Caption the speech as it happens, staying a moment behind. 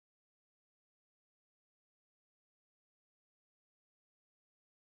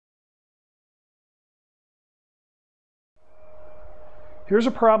Here's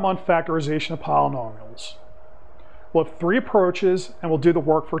a problem on factorization of polynomials. We'll have 3 approaches and we'll do the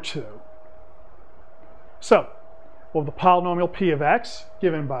work for 2. So, we'll have the polynomial p of x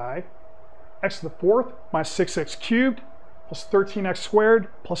given by x to the 4th minus 6x cubed plus 13x squared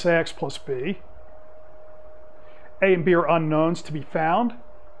plus ax plus b. A and b are unknowns to be found.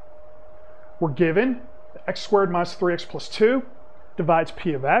 We're given x squared minus 3x plus 2 divides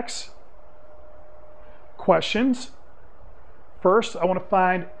p of x. Questions. First, I want to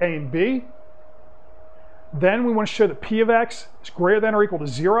find a and b. Then we want to show that p of x is greater than or equal to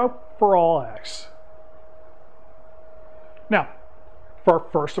 0 for all x. Now, for our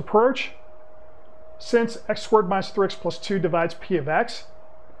first approach, since x squared minus 3x plus 2 divides p of x,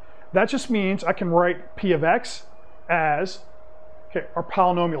 that just means I can write p of x as our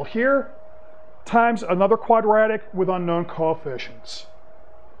polynomial here times another quadratic with unknown coefficients.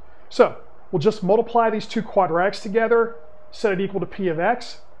 So we'll just multiply these 2 quadratics together, set it equal to p of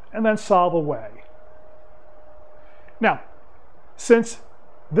x, and then solve away. Now, since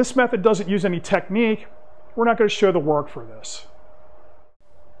this method doesn't use any technique, we're not going to show the work for this.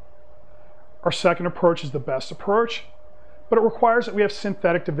 Our second approach is the best approach, but it requires that we have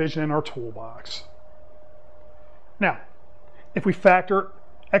synthetic division in our toolbox. Now, if we factor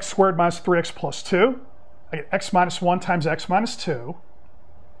x squared minus 3x plus 2, I get x minus 1 times x minus 2.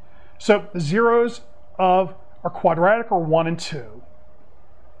 So the zeros of our quadratic are 1 and 2.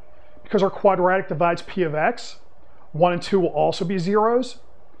 Because our quadratic divides p of x, 1 and 2 will also be zeros.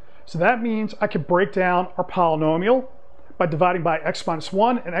 So that means I could break down our polynomial by dividing by x minus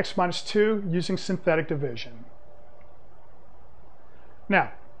 1 and x minus 2 using synthetic division.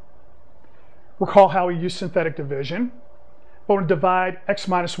 Now, recall how we use synthetic division. But we're going to divide x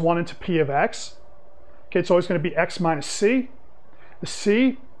minus 1 into p of x. Okay, it's always going to be x minus c. The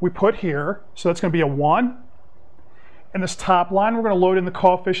c we put here, so that's going to be a 1. And this top line, we're going to load in the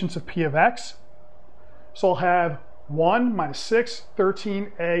coefficients of p of x. So I'll have 1 minus 6,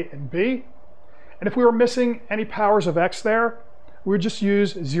 13, a, and b. And if we were missing any powers of x there, we would just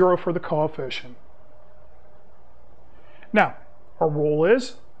use 0 for the coefficient. Now, our rule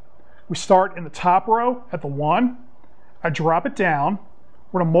is we start in the top row at the 1. I drop it down.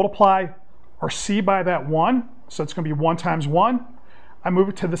 We're going to multiply our c by that 1. So it's going to be 1 times 1. I move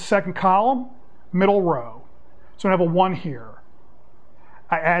it to the second column, middle row. So I have a 1 here.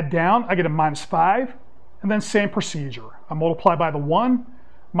 I add down, I get a minus 5. And then same procedure. I multiply by the 1.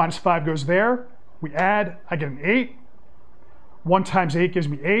 Minus 5 goes there. We add, I get an 8. 1 times 8 gives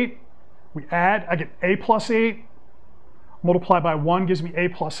me 8. We add, I get a plus 8. Multiply by 1 gives me a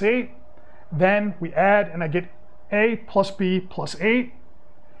plus 8. Then we add, and I get a plus b plus 8.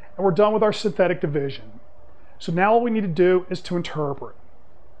 And we're done with our synthetic division. So now all we need to do is to interpret.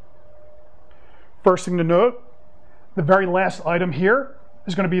 First thing to note, the very last item here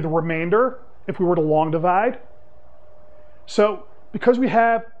is going to be the remainder if we were to long divide. So because we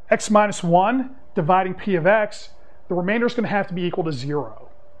have x minus 1 dividing p of x, the remainder is going to have to be equal to 0.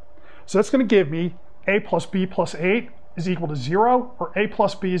 So that's going to give me a plus b plus 8 is equal to 0, or a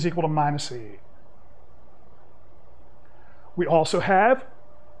plus b is equal to minus 8. We also have,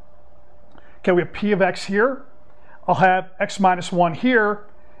 we have p of x here. I'll have x minus 1 here,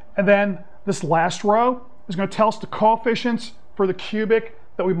 and then this last row is going to tell us the coefficients for the cubic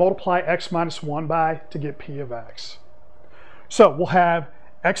that we multiply x minus 1 by to get p of x. So we'll have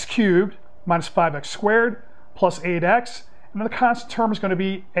x cubed minus 5x squared plus 8x, and then the constant term is going to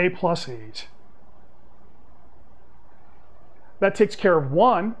be a plus 8. That takes care of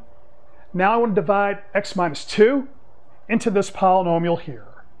 1. Now I want to divide x minus 2 into this polynomial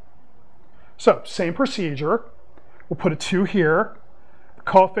here. So same procedure. We'll put a 2 here. The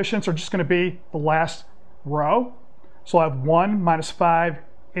coefficients are just going to be the last row. So I'll have 1 minus 5,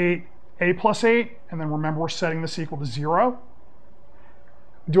 8, a plus 8, and then remember we're setting this equal to 0.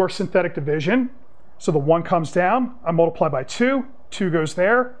 Do our synthetic division. So the 1 comes down, I multiply by 2, 2 goes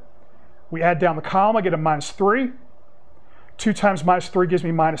there. We add down the column, I get a minus 3. 2 times minus 3 gives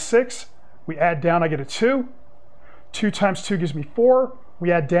me minus 6. We add down, I get a 2. 2 times 2 gives me 4.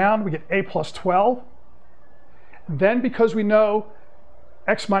 We add down, we get a plus 12. Then because we know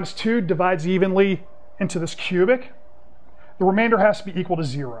x minus 2 divides evenly into this cubic, the remainder has to be equal to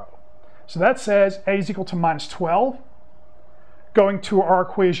 0. So that says a is equal to minus 12. Going to our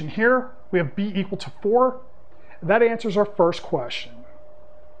equation here, we have b equal to 4. That answers our first question.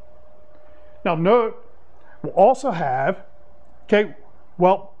 Now note, we'll also have,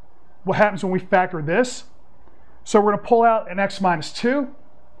 what happens when we factor this? So we're going to pull out an x minus 2,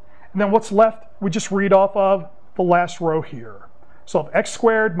 and then what's left, we just read off of the last row here. So I have x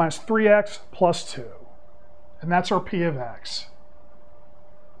squared minus 3x plus 2. And that's our p of x.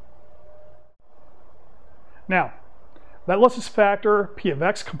 Now, that lets us factor p of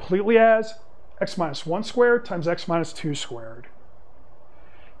x completely as x minus 1 squared times x minus 2 squared.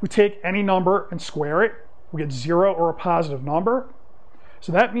 If we take any number and square it, we get 0 or a positive number.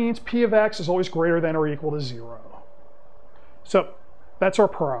 So that means p of x is always greater than or equal to 0. So that's our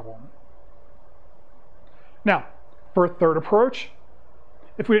problem. Now, for a third approach,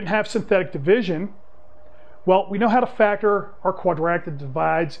 if we didn't have synthetic division, well, we know how to factor our quadratic that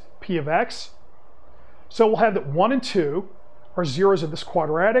divides p of x. So we'll have that 1 and 2 are zeros of this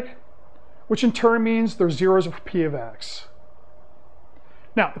quadratic, which in turn means they're zeros of p of x.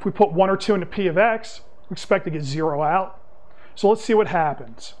 Now, if we put 1 or 2 into p of x, we expect to get 0 out. So let's see what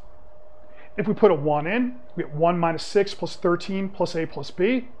happens. If we put a 1 in, we get 1 minus 6 plus 13 plus a plus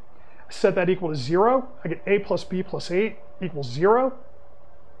b. I set that equal to 0. I get a plus b plus 8 equals 0.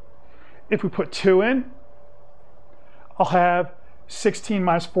 If we put 2 in, I'll have 16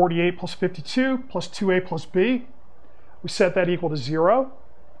 minus 48 plus 52 plus 2a plus b. We set that equal to 0.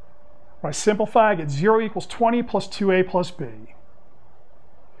 When I simplify, I get 0 equals 20 plus 2a plus b.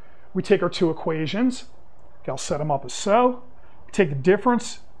 We take our two equations. Okay, I'll set them up as so. We take the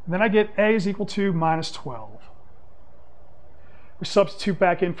difference, and then I get a is equal to minus 12. We substitute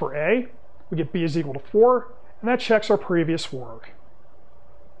back in for a. We get b is equal to 4, and that checks our previous work.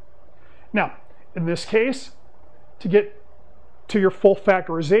 Now, in this case, to get to your full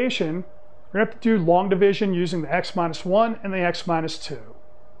factorization, you're going to have to do long division using the x minus 1 and the x minus 2.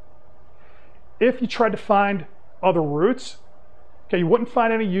 If you tried to find other roots, okay, you wouldn't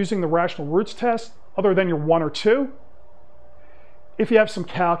find any using the rational roots test other than your 1 or 2. If you have some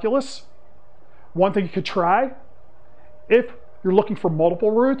calculus, one thing you could try, if you're looking for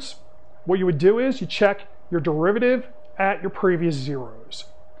multiple roots, what you would do is you check your derivative at your previous zeros.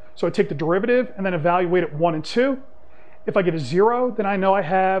 So I take the derivative and then evaluate it 1 and 2. If I get a 0, then I know I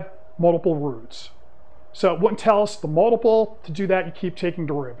have multiple roots. So it wouldn't tell us the multiple. To do that, you keep taking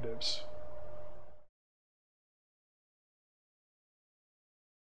derivatives.